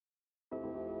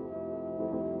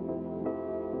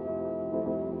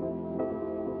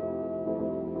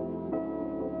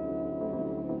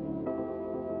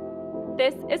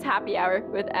This is Happy Hour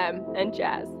with Em and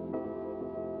Jazz.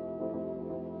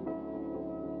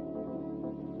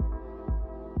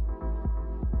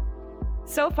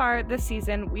 So far this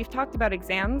season, we've talked about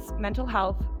exams, mental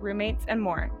health, roommates, and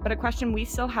more. But a question we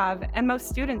still have, and most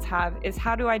students have, is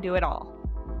how do I do it all?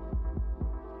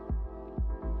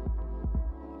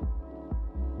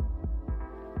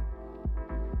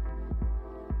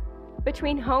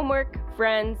 Between homework,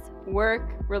 friends,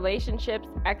 work, relationships,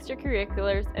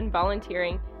 extracurriculars, and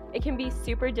volunteering, it can be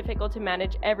super difficult to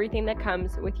manage everything that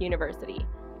comes with university.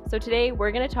 So today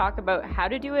we're going to talk about how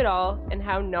to do it all and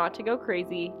how not to go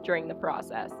crazy during the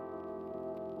process.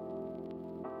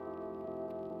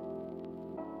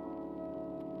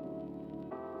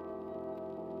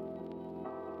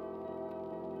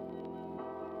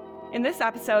 In this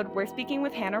episode, we're speaking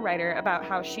with Hannah Ryder about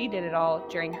how she did it all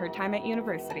during her time at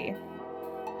university.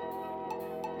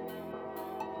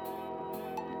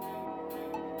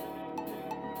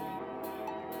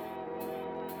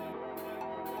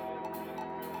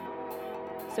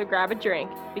 So grab a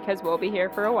drink because we'll be here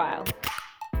for a while.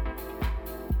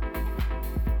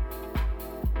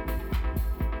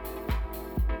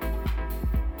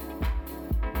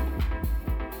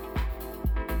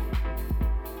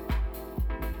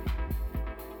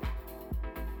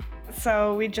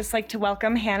 So we'd just like to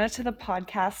welcome Hannah to the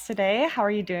podcast today. How are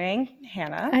you doing,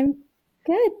 Hannah? I'm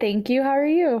good, thank you. How are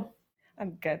you?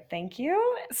 I'm good, thank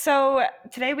you. So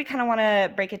today we kind of want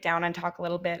to break it down and talk a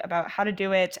little bit about how to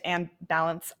do it and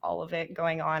balance all of it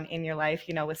going on in your life,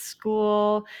 with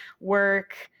school,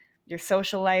 work, your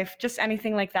social life, just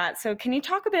anything like that. So can you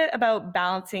talk a bit about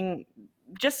balancing,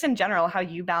 just in general, how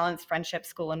you balance friendship,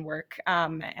 school, and work,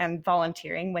 and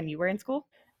volunteering when you were in school?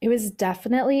 It was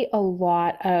definitely a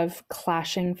lot of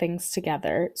clashing things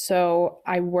together. So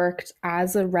I worked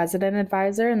as a resident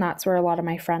advisor, and that's where a lot of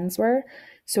my friends were.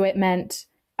 So it meant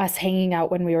us hanging out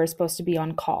when we were supposed to be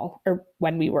on call, or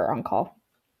when we were on call.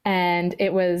 And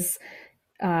it was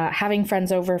having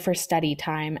friends over for study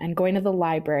time and going to the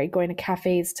library, going to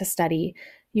cafes to study.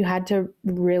 You had to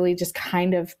really just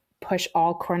kind of push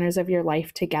all corners of your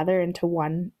life together into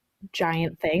one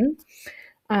giant thing.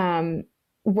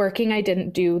 Working, I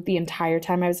didn't do the entire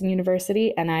time I was in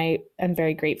university, and I am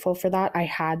very grateful for that. I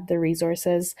had the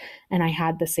resources and I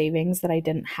had the savings that I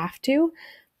didn't have to.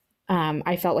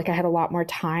 I felt like I had a lot more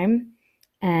time,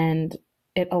 and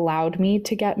it allowed me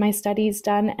to get my studies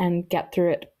done and get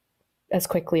through it as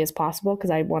quickly as possible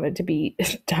because I wanted to be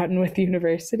done with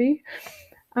university.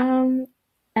 And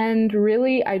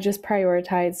really, I just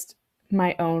prioritized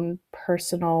my own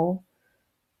personal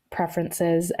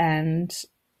preferences and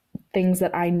things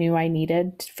that I knew I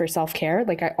needed for self-care.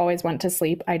 Like, I always went to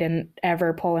sleep. I didn't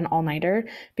ever pull an all-nighter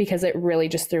because it really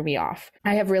just threw me off.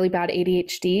 I have really bad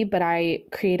ADHD, but I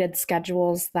created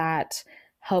schedules that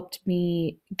helped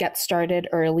me get started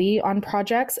early on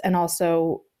projects and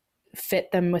also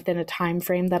fit them within a time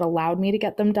frame that allowed me to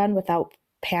get them done without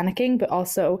panicking, but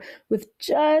also with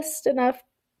just enough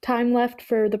time left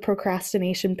for the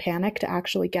procrastination panic to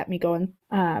actually get me going.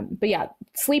 But yeah,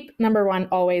 sleep, number one,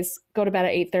 always go to bed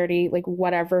at 8:30, like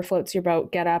whatever floats your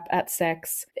boat, get up at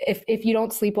 6. If you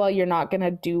don't sleep well, you're not going to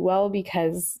do well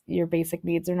because your basic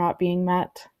needs are not being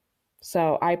met.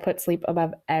 So I put sleep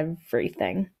above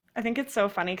everything. I think it's so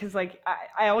funny because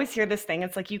I always hear this thing.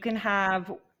 It's like you can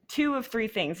have two of three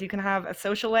things. You can have a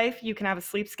social life, you can have a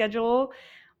sleep schedule,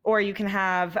 or you can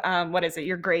have,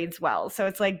 your grades well. So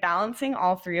it's like balancing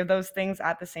all three of those things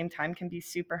at the same time can be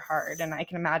super hard. And I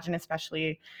can imagine,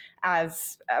 especially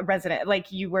as a resident,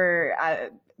 like you were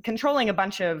controlling a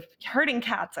bunch of herding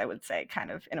cats, I would say, kind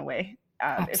of in a way,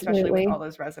 especially with all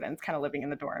those residents kind of living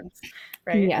in the dorms,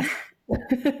 right? Yes.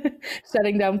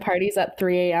 Shutting down parties at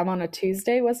 3 a.m. on a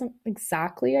Tuesday wasn't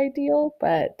exactly ideal,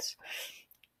 but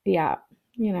yeah,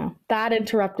 that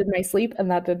interrupted my sleep and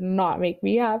that did not make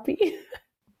me happy.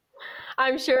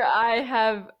 I'm sure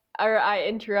I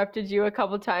interrupted you a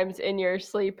couple times in your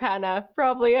sleep, Hannah.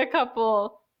 Probably a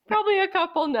couple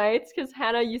nights, because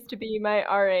Hannah used to be my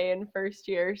RA in first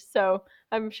year, so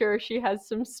I'm sure she has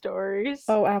some stories.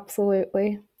 Oh,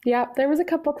 absolutely. Yeah, there was a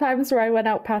couple times where I went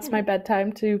out past my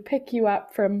bedtime to pick you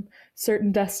up from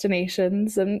certain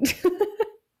destinations and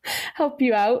help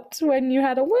you out when you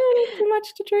had a little too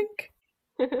much to drink.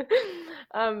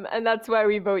 And that's why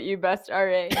we vote you best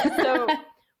RA. So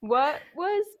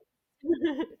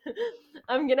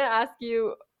I'm going to ask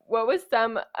you, what was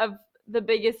some of the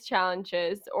biggest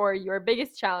challenges or your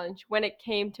biggest challenge when it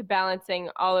came to balancing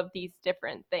all of these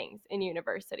different things in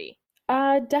university?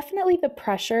 Definitely the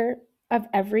pressure of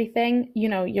everything.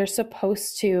 You're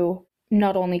supposed to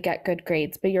not only get good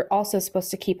grades, but you're also supposed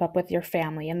to keep up with your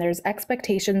family. And there's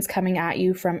expectations coming at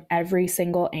you from every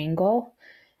single angle.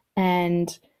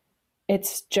 And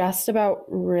it's just about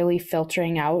really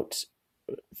filtering out,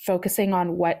 focusing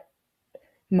on what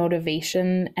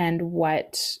motivation and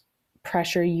what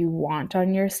pressure you want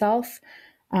on yourself.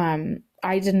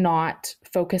 I did not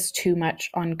focus too much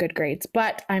on good grades,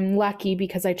 but I'm lucky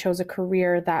because I chose a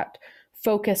career that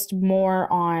focused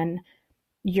more on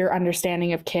your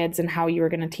understanding of kids and how you were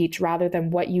going to teach rather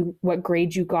than what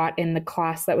grade you got in the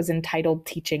class that was entitled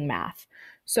teaching math.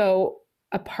 So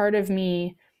a part of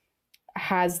me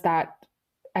has that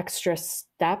extra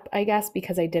step, I guess,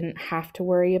 because I didn't have to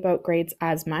worry about grades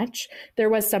as much. There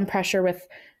was some pressure with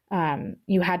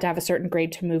you had to have a certain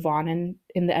grade to move on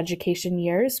in the education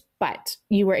years, but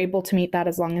you were able to meet that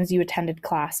as long as you attended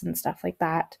class and stuff like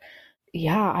that.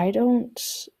 Yeah,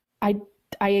 I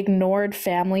ignored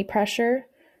family pressure.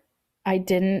 I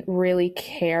didn't really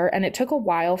care. And it took a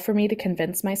while for me to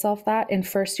convince myself that. In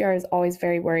first year, I was always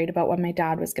very worried about what my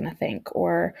dad was going to think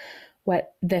or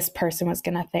what this person was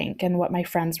going to think and what my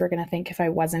friends were going to think if I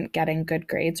wasn't getting good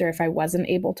grades or if I wasn't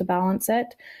able to balance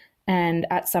it. And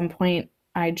at some point,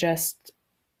 I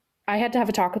had to have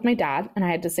a talk with my dad, and I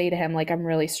had to say to him, like, I'm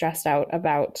really stressed out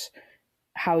about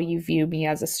how you view me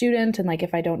as a student. And like,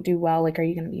 if I don't do well, like, are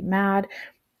you going to be mad?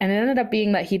 And it ended up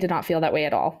being that he did not feel that way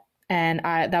at all. And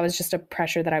that was just a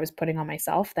pressure that I was putting on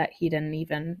myself that he didn't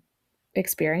even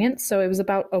experience. So it was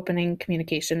about opening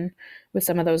communication with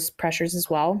some of those pressures as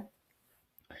well.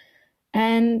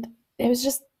 And it was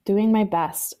just doing my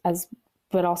best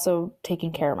but also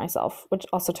taking care of myself, which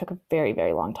also took a very,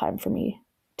 very long time for me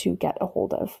to get a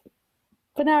hold of.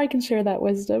 But now I can share that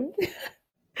wisdom.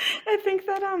 I think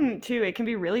that too, it can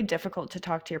be really difficult to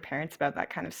talk to your parents about that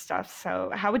kind of stuff. So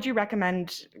how would you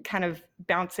recommend kind of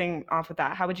bouncing off of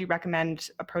that? How would you recommend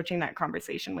approaching that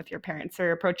conversation with your parents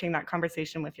or approaching that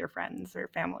conversation with your friends or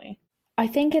family? I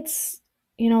think it's,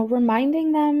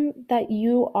 reminding them that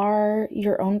you are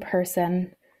your own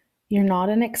person. You're not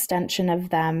an extension of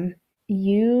them.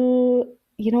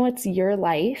 It's your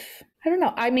life. I don't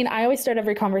know. I mean, I always start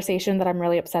every conversation that I'm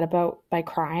really upset about by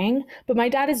crying, but my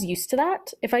dad is used to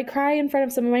that. If I cry in front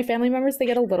of some of my family members, they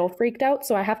get a little freaked out.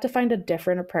 So I have to find a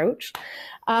different approach.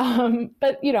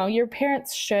 But your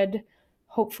parents should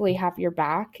hopefully have your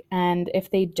back. And if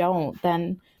they don't,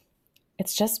 then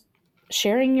it's just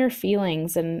sharing your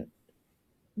feelings and,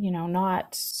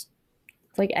 not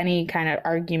like any kind of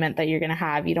argument that you're going to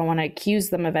have. You don't want to accuse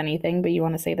them of anything, but you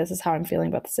want to say, this is how I'm feeling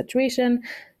about the situation.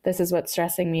 This is what's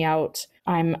stressing me out.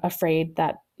 I'm afraid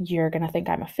that you're going to think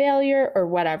I'm a failure or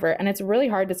whatever. And it's a really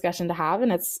hard discussion to have.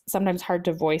 And it's sometimes hard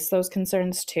to voice those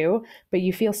concerns too, but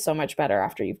you feel so much better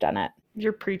after you've done it.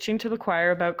 You're preaching to the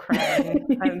choir about crying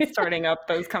and starting up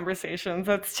those conversations.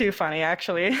 That's too funny,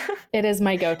 actually. It is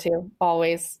my go-to,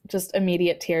 always, just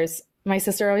immediate tears. My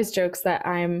sister always jokes that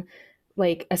I'm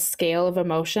like a scale of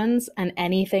emotions, and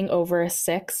anything over a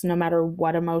 6, no matter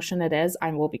what emotion it is,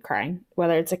 I will be crying.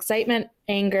 Whether it's excitement,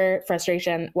 anger,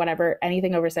 frustration, whatever,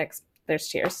 anything over 6, there's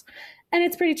tears. And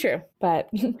it's pretty true, but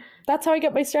that's how I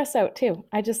get my stress out too.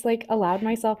 I just allowed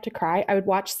myself to cry. I would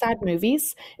watch sad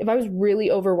movies. If I was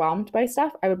really overwhelmed by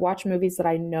stuff, I would watch movies that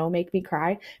I know make me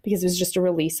cry because it was just a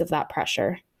release of that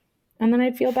pressure. And then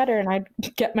I'd feel better and I'd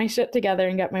get my shit together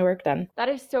and get my work done. That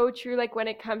is so true. When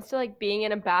it comes to being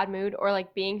in a bad mood or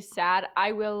being sad,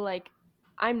 I will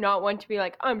I'm not one to be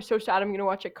I'm so sad, I'm going to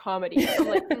watch a comedy.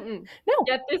 I'm No.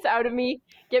 Get this out of me.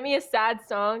 Get me a sad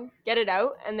song, get it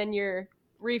out, and then you're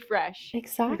refresh.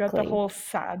 Exactly. We got the whole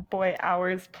sad boy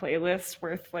hours playlist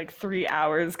worth 3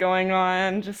 hours going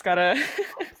on. Just gotta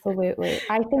Absolutely.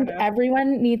 I think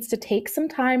everyone needs to take some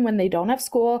time when they don't have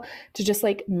school to just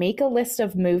make a list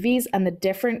of movies and the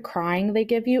different crying they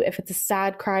give you. If it's a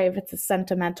sad cry, if it's a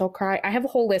sentimental cry. I have a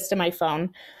whole list in my phone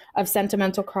of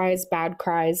sentimental cries, bad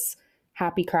cries,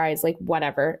 happy cries,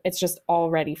 whatever. It's just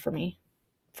all ready for me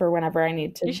for whenever I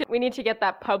need to. We need to get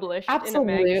that published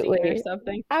Absolutely. in a magazine or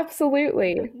something.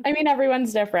 Absolutely. I mean,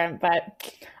 everyone's different,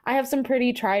 but I have some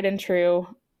pretty tried and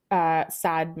true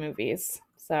sad movies.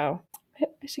 So I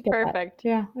should get Perfect. that.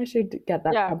 Yeah, I should get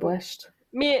that published.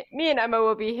 Me and Emma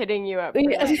will be hitting you up.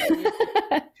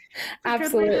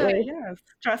 Absolutely. Yeah,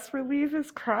 stress relief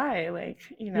is cry.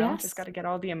 Yes. Just got to get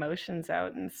all the emotions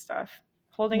out and stuff.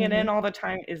 Holding it in all the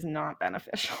time is not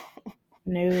beneficial.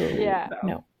 No. Yeah.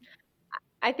 No.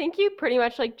 I think you pretty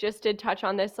much just did touch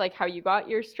on this, how you got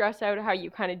your stress out, how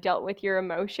you kind of dealt with your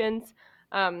emotions.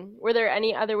 Were there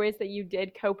any other ways that you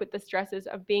did cope with the stresses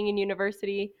of being in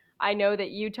university? I know that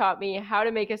you taught me how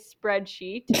to make a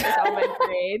spreadsheet with all my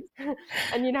grades,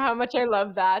 and you know how much I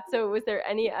love that. So was there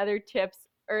any other tips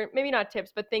or maybe not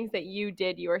tips, but things that you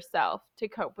did yourself to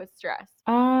cope with stress?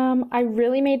 I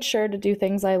really made sure to do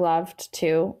things I loved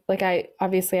too. Like I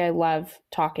love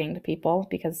talking to people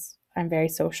because I'm very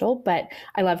social, but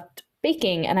I loved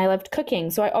baking and I loved cooking.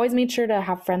 So I always made sure to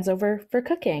have friends over for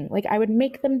cooking. Like I would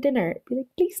make them dinner, be like,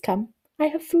 please come. I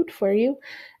have food for you.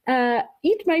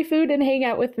 Eat my food and hang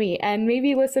out with me and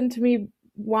maybe listen to me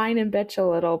whine and bitch a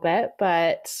little bit,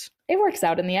 but it works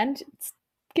out in the end. It's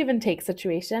give and take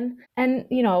situation. And,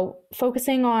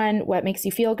 focusing on what makes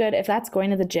you feel good. If that's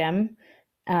going to the gym,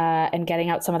 and getting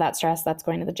out some of that stress, that's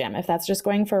going to the gym. If that's just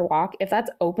going for a walk, if that's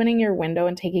opening your window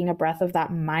and taking a breath of that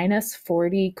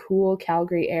 -40 cool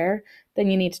Calgary air, then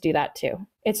you need to do that too.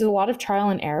 It's a lot of trial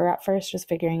and error at first, just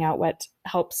figuring out what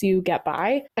helps you get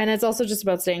by. And it's also just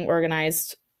about staying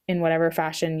organized in whatever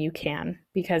fashion you can,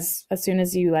 because as soon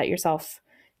as you let yourself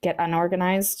get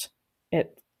unorganized,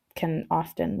 it can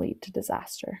often lead to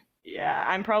disaster. Yeah,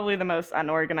 I'm probably the most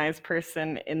unorganized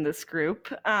person in this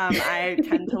group. I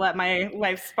tend to let my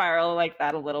life spiral like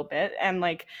that a little bit. And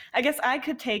I guess I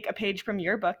could take a page from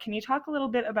your book. Can you talk a little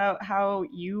bit about how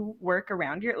you work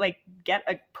around get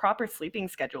a proper sleeping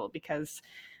schedule? Because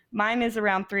mine is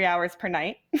around 3 hours per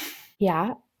night.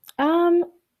 Yeah.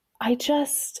 I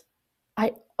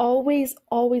always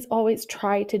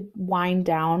try to wind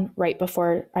down right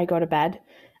before I go to bed.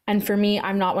 And for me,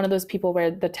 I'm not one of those people where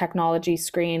the technology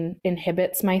screen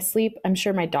inhibits my sleep. I'm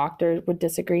sure my doctor would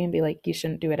disagree and be like, you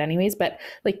shouldn't do it anyways. But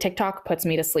TikTok puts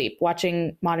me to sleep.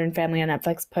 Watching Modern Family on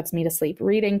Netflix puts me to sleep.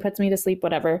 Reading puts me to sleep,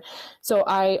 whatever. So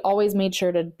I always made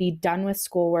sure to be done with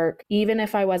schoolwork, even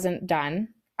if I wasn't done,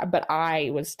 but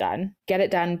I was done. Get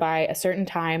it done by a certain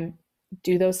time.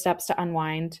 Do those steps to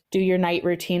unwind. Do your night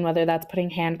routine, whether that's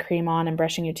putting hand cream on and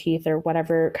brushing your teeth or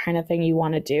whatever kind of thing you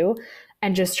want to do.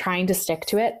 And just trying to stick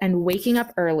to it and waking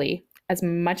up early, as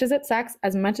much as it sucks,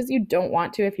 as much as you don't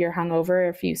want to if you're hungover,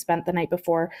 if you spent the night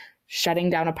before shutting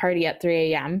down a party at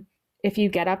 3 a.m. If you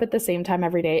get up at the same time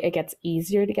every day, it gets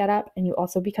easier to get up and you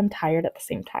also become tired at the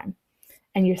same time.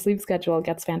 And your sleep schedule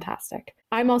gets fantastic.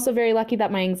 I'm also very lucky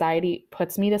that my anxiety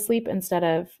puts me to sleep instead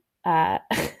of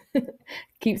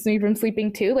keeps me from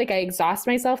sleeping too. I exhaust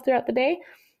myself throughout the day.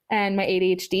 And my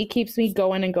ADHD keeps me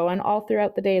going and going all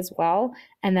throughout the day as well.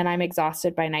 And then I'm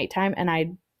exhausted by nighttime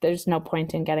and there's no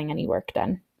point in getting any work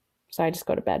done. So I just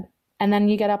go to bed. And then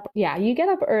you get up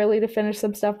early to finish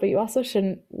some stuff, but you also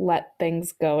shouldn't let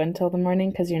things go until the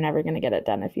morning because you're never going to get it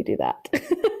done if you do that.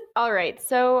 All right.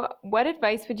 So what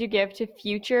advice would you give to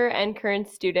future and current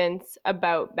students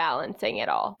about balancing it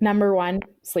all? Number 1,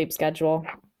 sleep schedule.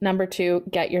 Number 2,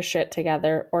 get your shit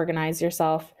together, organize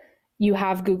yourself. You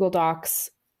have Google Docs.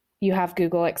 You have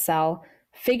Google Excel,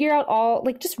 figure out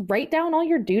just write down all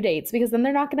your due dates because then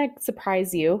they're not going to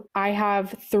surprise you. I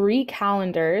have 3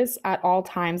 calendars at all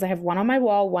times. I have one on my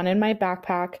wall, one in my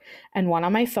backpack, and one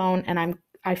on my phone. And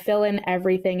I fill in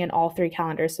everything in all 3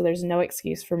 calendars. So there's no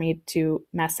excuse for me to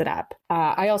mess it up.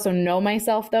 I also know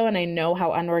myself though, and I know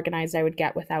how unorganized I would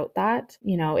get without that.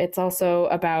 It's also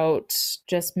about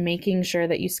just making sure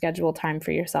that you schedule time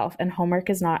for yourself, and homework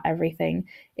is not everything.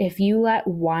 If you let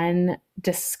one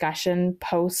discussion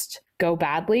post go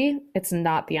badly, it's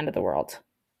not the end of the world.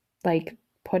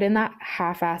 Put in that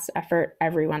half-assed effort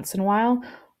every once in a while.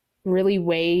 Really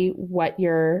weigh what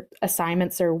your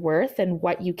assignments are worth and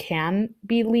what you can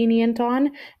be lenient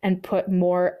on, and put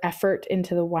more effort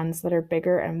into the ones that are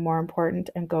bigger and more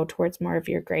important and go towards more of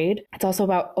your grade. It's also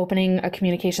about opening a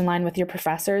communication line with your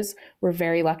professors. We're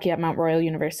very lucky at Mount Royal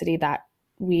University that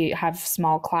we have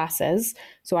small classes.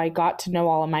 So I got to know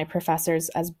all of my professors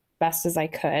as best as I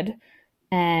could.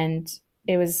 And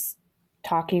it was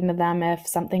talking to them if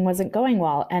something wasn't going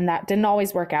well. And that didn't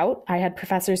always work out. I had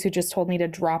professors who just told me to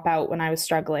drop out when I was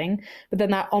struggling, but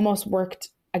then that almost worked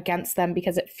against them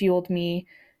because it fueled me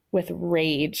with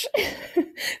rage,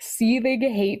 seething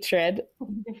hatred.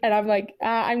 And I'm like,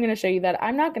 I'm going to show you that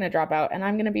I'm not going to drop out and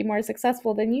I'm going to be more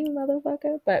successful than you,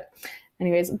 motherfucker. But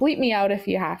anyways, bleep me out if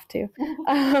you have to.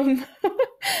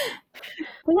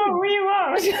 No, we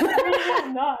won't. We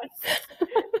will not.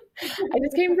 I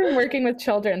just came from working with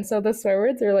children, so the swear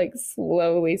words are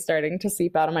slowly starting to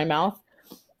seep out of my mouth.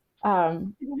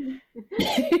 And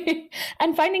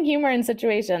finding humor in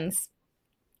situations,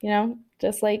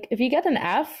 just if you get an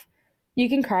F, you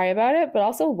can cry about it, but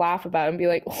also laugh about it and be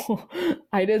like, oh,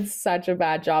 I did such a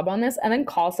bad job on this. And then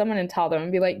call someone and tell them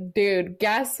and be like, dude,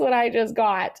 guess what I just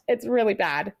got? It's really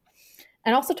bad.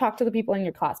 And also talk to the people in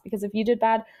your class, because if you did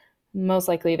bad, most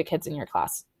likely the kids in your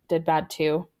class did bad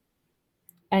too.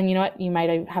 And you know what? You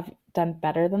might have done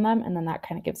better than them. And then that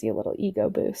kind of gives you a little ego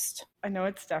boost. I know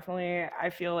it's definitely, I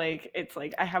feel like it's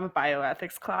like I have a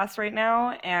bioethics class right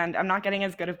now and I'm not getting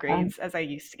as good of grades as I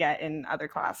used to get in other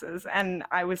classes. And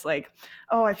I was like,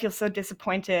 oh, I feel so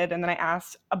disappointed. And then I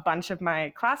asked a bunch of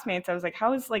my classmates, I was like,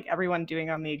 how is like everyone doing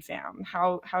on the exam?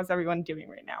 How's everyone doing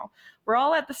right now? We're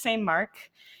all at the same mark.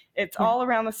 It's all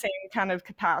around the same kind of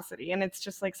capacity. And it's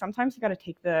just like, sometimes you got to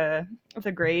take the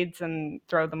grades and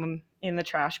throw them in the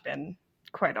trash bin,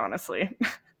 quite honestly.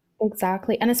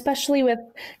 Exactly. And especially with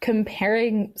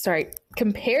comparing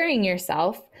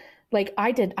yourself. Like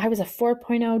I was a 4.0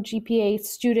 GPA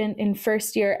student in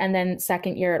first year, and then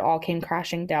second year it all came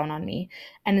crashing down on me.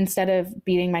 And instead of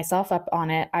beating myself up on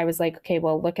it, I was like, okay,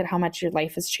 well, look at how much your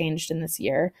life has changed in this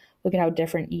year. Look at how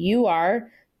different you are.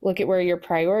 Look at where your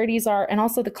priorities are. And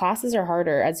also the classes are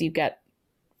harder as you get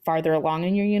farther along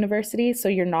in your university. So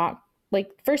you're not like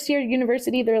first year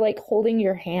university, they're like holding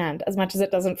your hand as much as it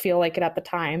doesn't feel like it at the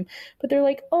time. But they're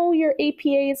like, oh, your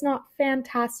APA is not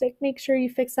fantastic. Make sure you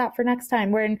fix that for next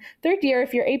time. Where in third year,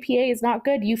 if your APA is not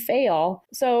good, you fail.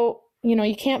 So,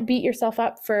 you can't beat yourself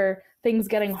up for things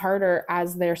getting harder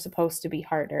as they're supposed to be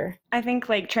harder. I think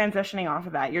like transitioning off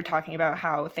of that, you're talking about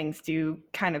how things do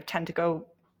kind of tend to go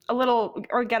a little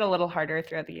or get a little harder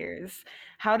throughout the years.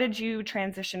 How did you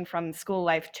transition from school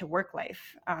life to work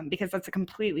life? Because that's a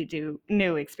completely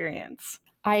new experience.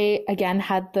 I, again,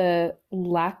 had the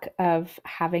luck of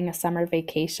having a summer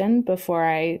vacation before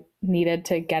I needed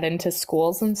to get into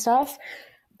schools and stuff.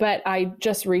 But I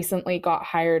just recently got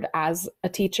hired as a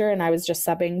teacher and I was just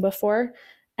subbing before.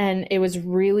 And it was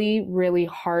really, really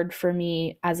hard for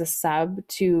me as a sub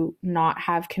to not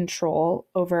have control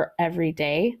over every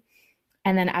day.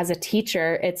 And then as a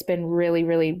teacher, it's been really,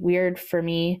 really weird for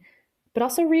me, but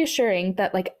also reassuring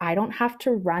that like I don't have to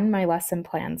run my lesson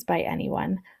plans by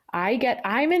anyone.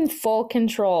 I'm in full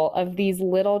control of these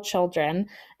little children,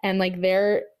 and like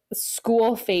their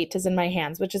school fate is in my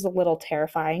hands, which is a little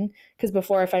terrifying because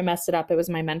before, if I messed it up, it was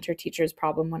my mentor teacher's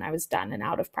problem when I was done and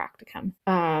out of practicum.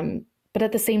 But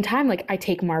at the same time, like I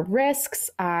take more risks.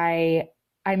 I'm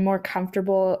more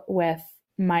comfortable with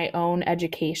my own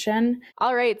education.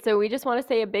 All right, so we just want to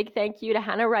say a big thank you to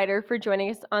Hannah Ryder for joining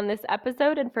us on this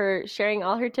episode and for sharing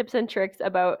all her tips and tricks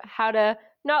about how to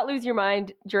not lose your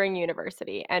mind during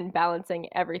university and balancing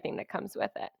everything that comes with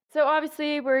it. So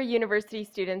obviously we're university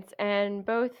students and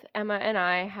both Emma and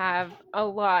I have a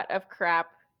lot of crap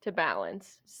to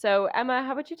balance. So Emma,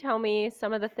 how about you tell me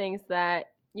some of the things that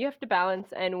you have to balance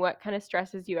and what kind of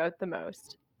stresses you out the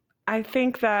most? I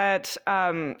think that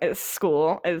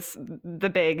school is the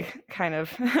big kind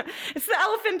of, it's the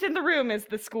elephant in the room is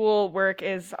the school work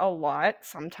is a lot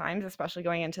sometimes, especially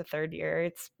going into third year.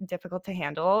 It's difficult to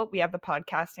handle. We have the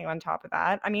podcasting on top of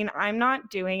that. I mean, I'm not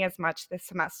doing as much this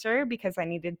semester because I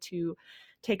needed to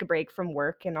take a break from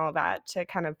work and all that to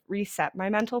kind of reset my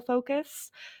mental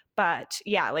focus. But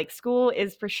yeah, like school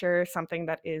is for sure something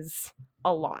that is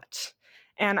a lot.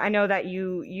 And I know that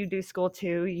you do school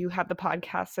too. You have the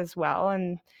podcast as well,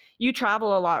 and you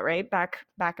travel a lot, right? Back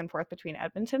and forth between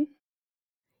Edmonton.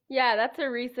 Yeah, that's a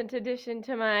recent addition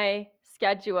to my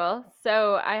schedule.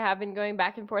 So I have been going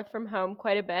back and forth from home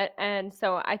quite a bit. And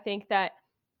so I think that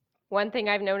one thing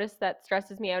I've noticed that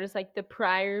stresses me out is like the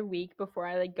prior week before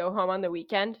I like go home on the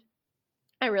weekend.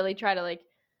 I really try to like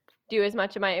do as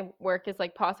much of my work as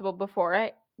like possible before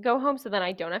I go home so then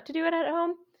I don't have to do it at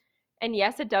home. And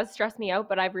yes, it does stress me out,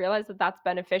 but I've realized that that's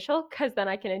beneficial because then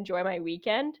I can enjoy my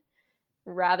weekend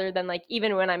rather than like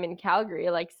even when I'm in Calgary,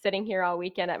 like sitting here all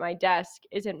weekend at my desk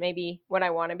isn't maybe what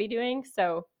I want to be doing.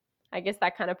 So I guess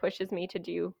that kind of pushes me to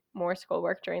do more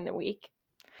schoolwork during the week.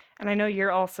 And I know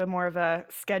you're also more of a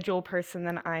schedule person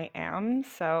than I am.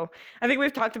 So I think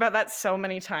we've talked about that so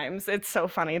many times. It's so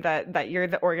funny that you're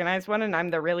the organized one and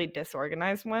I'm the really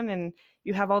disorganized one. And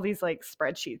you have all these like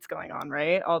spreadsheets going on,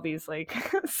 right? All these like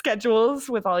schedules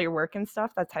with all your work and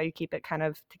stuff. That's how you keep it kind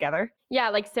of together. Yeah,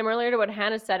 like similar to what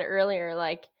Hannah said earlier,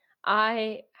 like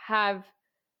I have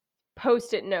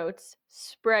Post-it notes,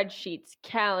 spreadsheets,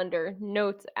 calendar,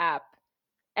 notes app,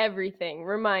 everything,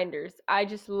 reminders. I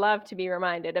just love to be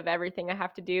reminded of everything I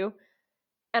have to do.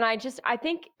 And I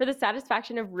think for the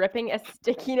satisfaction of ripping a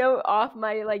sticky note off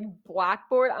my like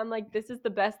blackboard, I'm like, this is the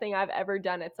best thing I've ever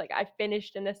done. It's like I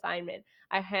finished an assignment.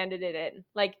 I handed it in.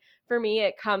 Like for me,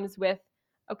 it comes with,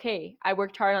 okay, I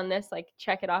worked hard on this, like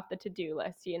check it off the to-do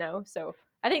list, So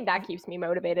I think that keeps me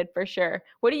motivated for sure.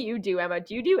 What do you do, Emma?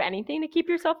 Do you do anything to keep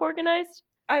yourself organized?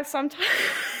 I sometimes...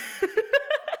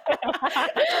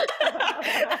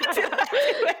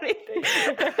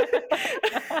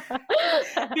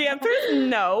 The answer is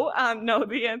no. No,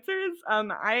 the answer is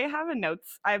I have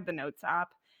the notes app,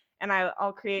 and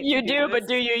I'll create You to-do do, but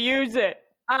do lists. you use it?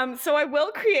 So I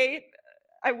will,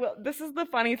 this is the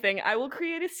funny thing, I will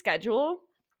create a schedule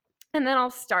and then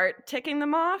I'll start ticking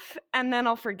them off and then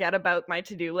I'll forget about my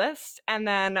to-do list and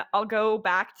then I'll go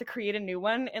back to create a new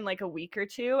one in like a week or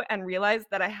two and realize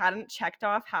that I hadn't checked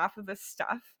off half of this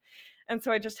stuff. And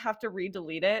so I just have to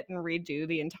redelete it and redo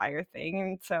the entire thing.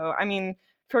 And so, I mean,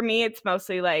 for me, it's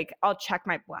mostly like I'll check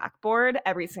my Blackboard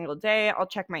every single day. I'll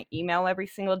check my email every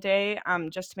single day,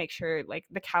 just to make sure like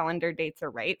the calendar dates are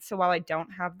right. So while I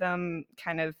don't have them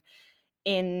kind of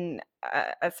in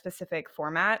a specific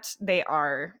format, they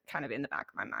are kind of in the back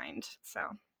of my mind. So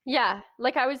Yeah,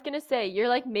 like I was gonna say, you're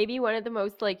like maybe one of the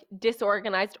most like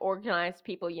disorganized, organized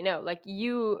people you know. Like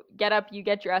you get up, you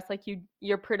get dressed, like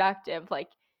you're productive, like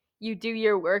you do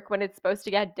your work when it's supposed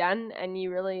to get done, and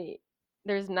you really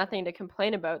there's nothing to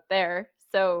complain about there.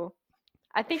 So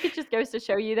I think it just goes to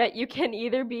show you that you can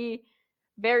either be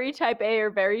very type A or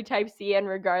very type C, and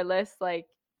regardless, like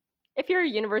if you're a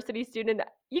university student,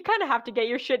 you kind of have to get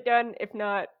your shit done. If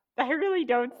not, I really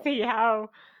don't see how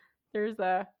there's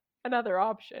another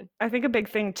option. I think a big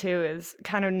thing too is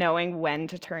kind of knowing when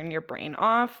to turn your brain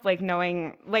off, like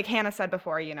knowing, like Hannah said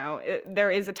before,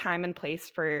 there is a time and place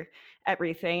for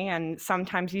everything. And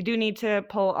sometimes you do need to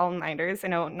pull all-nighters. I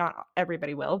know not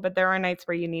everybody will, but there are nights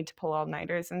where you need to pull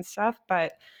all-nighters and stuff.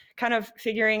 But kind of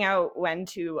figuring out when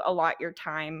to allot your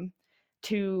time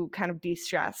to kind of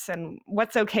de-stress and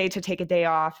what's okay to take a day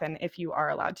off and if you are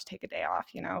allowed to take a day off.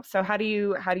 So how do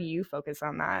you focus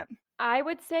on that? I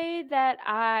would say that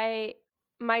I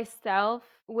myself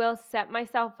will set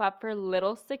myself up for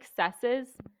little successes.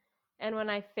 And when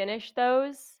I finish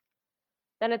those,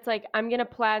 then it's like I'm going to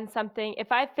plan something.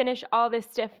 If I finish all this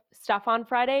stuff on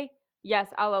Friday, yes,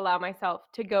 I'll allow myself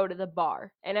to go to the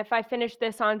bar. And if I finish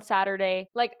this on Saturday,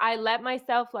 like I let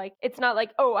myself, like, it's not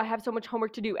like, oh, I have so much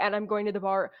homework to do and I'm going to the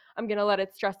bar, I'm going to let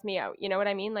it stress me out. You know what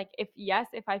I mean? Like if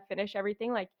I finish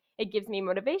everything, like it gives me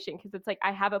motivation because it's like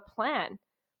I have a plan.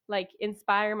 Like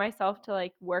inspire myself to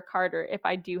like work harder if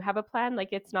I do have a plan. Like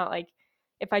it's not like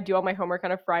if I do all my homework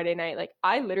on a Friday night, like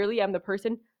I literally am the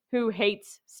person who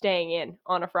hates staying in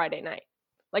on a Friday night.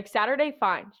 Like Saturday,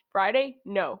 fine. Friday,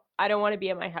 no. I don't want to be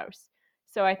at my house.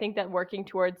 So I think that working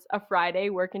towards a Friday,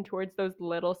 working towards those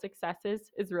little successes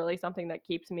is really something that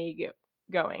keeps me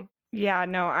going. Yeah,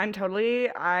 no,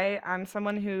 I'm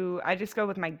someone who I just go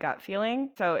with my gut feeling.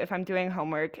 So if I'm doing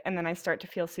homework and then I start to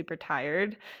feel super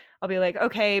tired, I'll be like,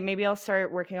 okay, maybe I'll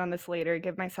start working on this later,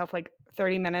 give myself like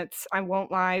 30 minutes. I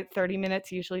won't lie, 30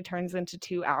 minutes usually turns into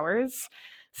 2 hours.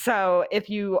 So if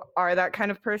you are that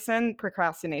kind of person,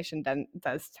 procrastination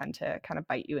does tend to kind of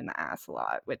bite you in the ass a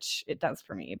lot, which it does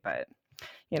for me, but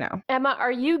Emma,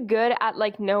 are you good at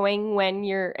like knowing when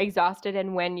you're exhausted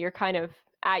and when you're kind of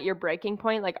at your breaking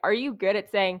point? Like, are you good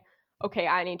at saying, okay,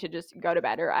 I need to just go to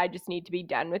bed or I just need to be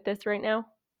done with this right now?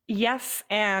 Yes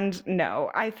and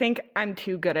no. I think I'm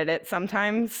too good at it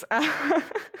sometimes.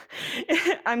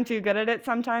 I'm too good at it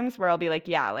sometimes where I'll be like,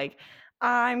 yeah, like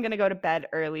I'm going to go to bed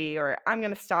early or I'm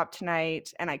going to stop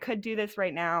tonight and I could do this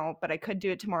right now, but I could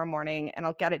do it tomorrow morning and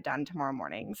I'll get it done tomorrow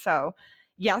morning. So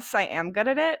yes, I am good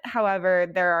at it. However,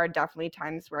 there are definitely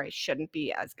times where I shouldn't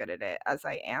be as good at it as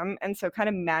I am. And so kind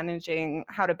of managing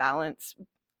how to balance,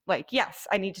 like, yes,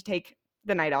 I need to take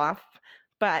the night off,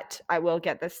 but I will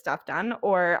get this stuff done,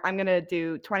 or I'm going to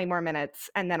do 20 more minutes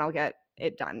and then I'll get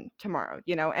it done tomorrow,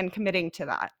 and committing to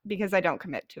that because I don't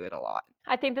commit to it a lot.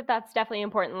 I think that that's definitely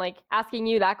important. Like asking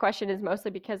you that question is mostly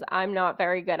because I'm not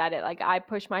very good at it. Like I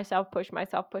push myself,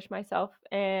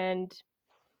 and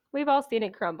we've all seen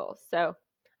it crumble. So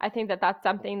I think that that's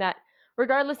something that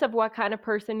regardless of what kind of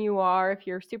person you are, if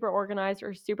you're super organized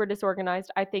or super disorganized,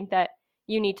 I think that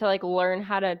you need to like learn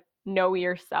how to know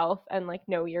yourself and like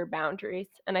know your boundaries.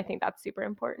 And I think that's super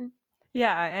important.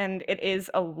 Yeah, and it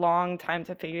is a long time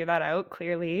to figure that out.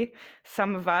 Clearly,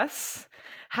 some of us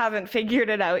haven't figured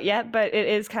it out yet, but it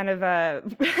is kind of a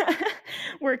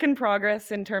work in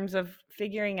progress in terms of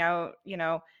figuring out,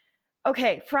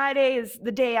 okay, Friday is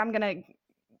the day I'm going to,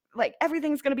 like,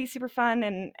 everything's going to be super fun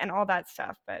and all that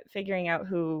stuff. But figuring out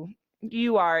who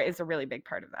you are is a really big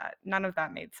part of that. None of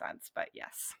that made sense, but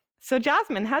yes. So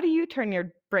Jasmine, how do you turn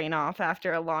your brain off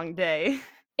after a long day?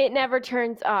 It never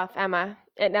turns off, Emma.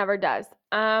 It never does.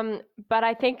 But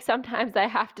I think sometimes I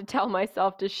have to tell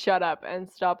myself to shut up and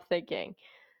stop thinking.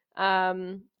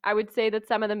 I would say that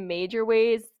some of the major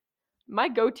ways, my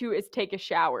go-to is take a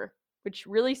shower, which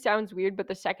really sounds weird, but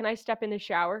the second I step in the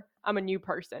shower, I'm a new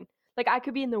person. Like I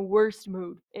could be in the worst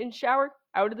mood. In shower,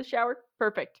 out of the shower,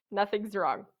 perfect. Nothing's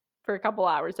wrong for a couple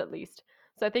hours at least.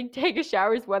 So I think take a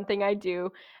shower is one thing I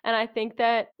do. And I think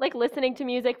that like listening to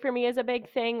music for me is a big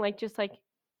thing. Like just like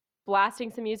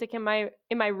blasting some music in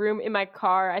my room, in my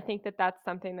car. I think that that's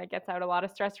something that gets out a lot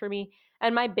of stress for me.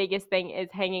 And my biggest thing is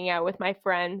hanging out with my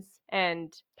friends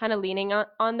and kind of leaning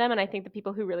on them. And I think the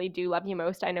people who really do love you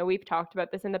most, I know we've talked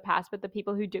about this in the past, but the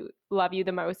people who do love you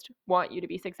the most want you to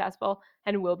be successful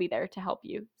and will be there to help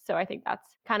you. So I think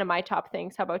that's kind of my top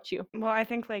things. How about you? Well, I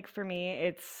think like for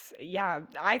me,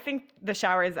 I think the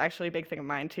shower is actually a big thing of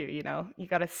mine too. You know, you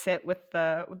got to sit with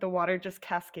the water just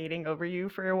cascading over you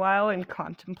for a while and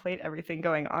contemplate everything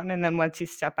going on. And then once you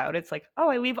step out, it's like, oh,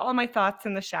 I leave all my thoughts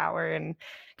in the shower and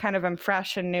kind of I'm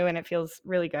fresh and new and it feels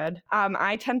really good.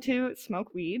 I tend to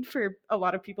smoke weed. For a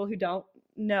lot of people who don't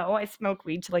know, I smoke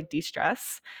weed to like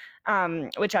de-stress.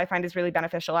 Which I find is really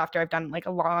beneficial after I've done like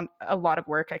a lot of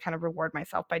work. I kind of reward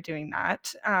myself by doing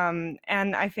that.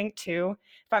 And I think too,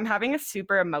 if I'm having a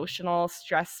super emotional,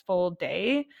 stressful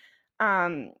day,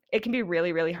 it can be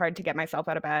really, really hard to get myself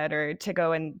out of bed or to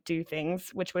go and do things,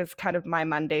 which was kind of my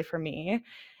Monday for me.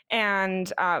 And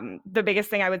the biggest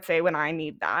thing I would say when I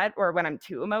need that or when I'm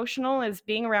too emotional is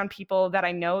being around people that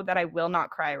I know that I will not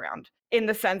cry around, in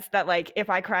the sense that like if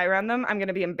I cry around them, I'm going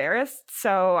to be embarrassed.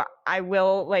 So I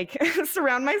will like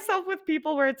surround myself with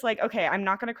people where it's like, okay, I'm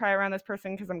not going to cry around this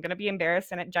person because I'm going to be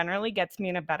embarrassed. And it generally gets me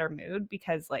in a better mood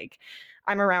because like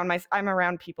I'm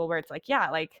around people where it's like, yeah,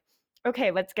 like,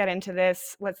 okay, let's get into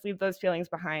this. Let's leave those feelings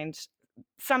behind.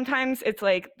 Sometimes it's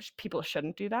like people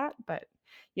shouldn't do that, but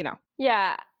you know.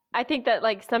 Yeah, I think that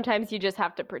like sometimes you just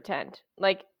have to pretend.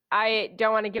 Like I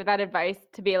don't want to give that advice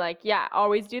to be like, yeah,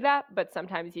 always do that, but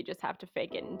sometimes you just have to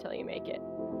fake it until you make it.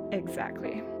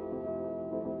 Exactly.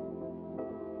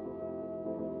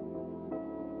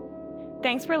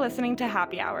 Thanks for listening to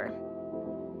Happy Hour.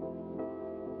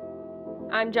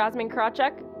 I'm Jasmine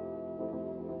Krawchuk.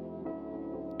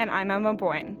 And I'm Emma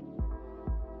Boyne.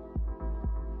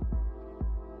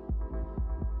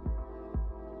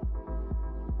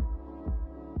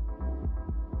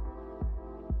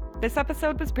 This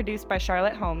episode was produced by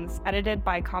Charlotte Holmes, edited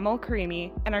by Kamal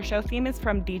Karimi, and our show theme is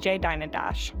from DJ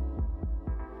Dynadash.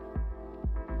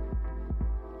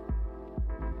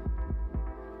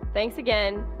 Thanks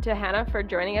again to Hannah for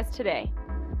joining us today.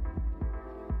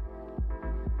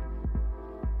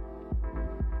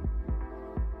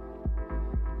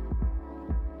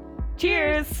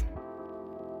 Cheers!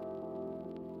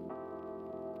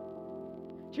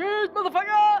 Cheers,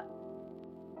 motherfucker!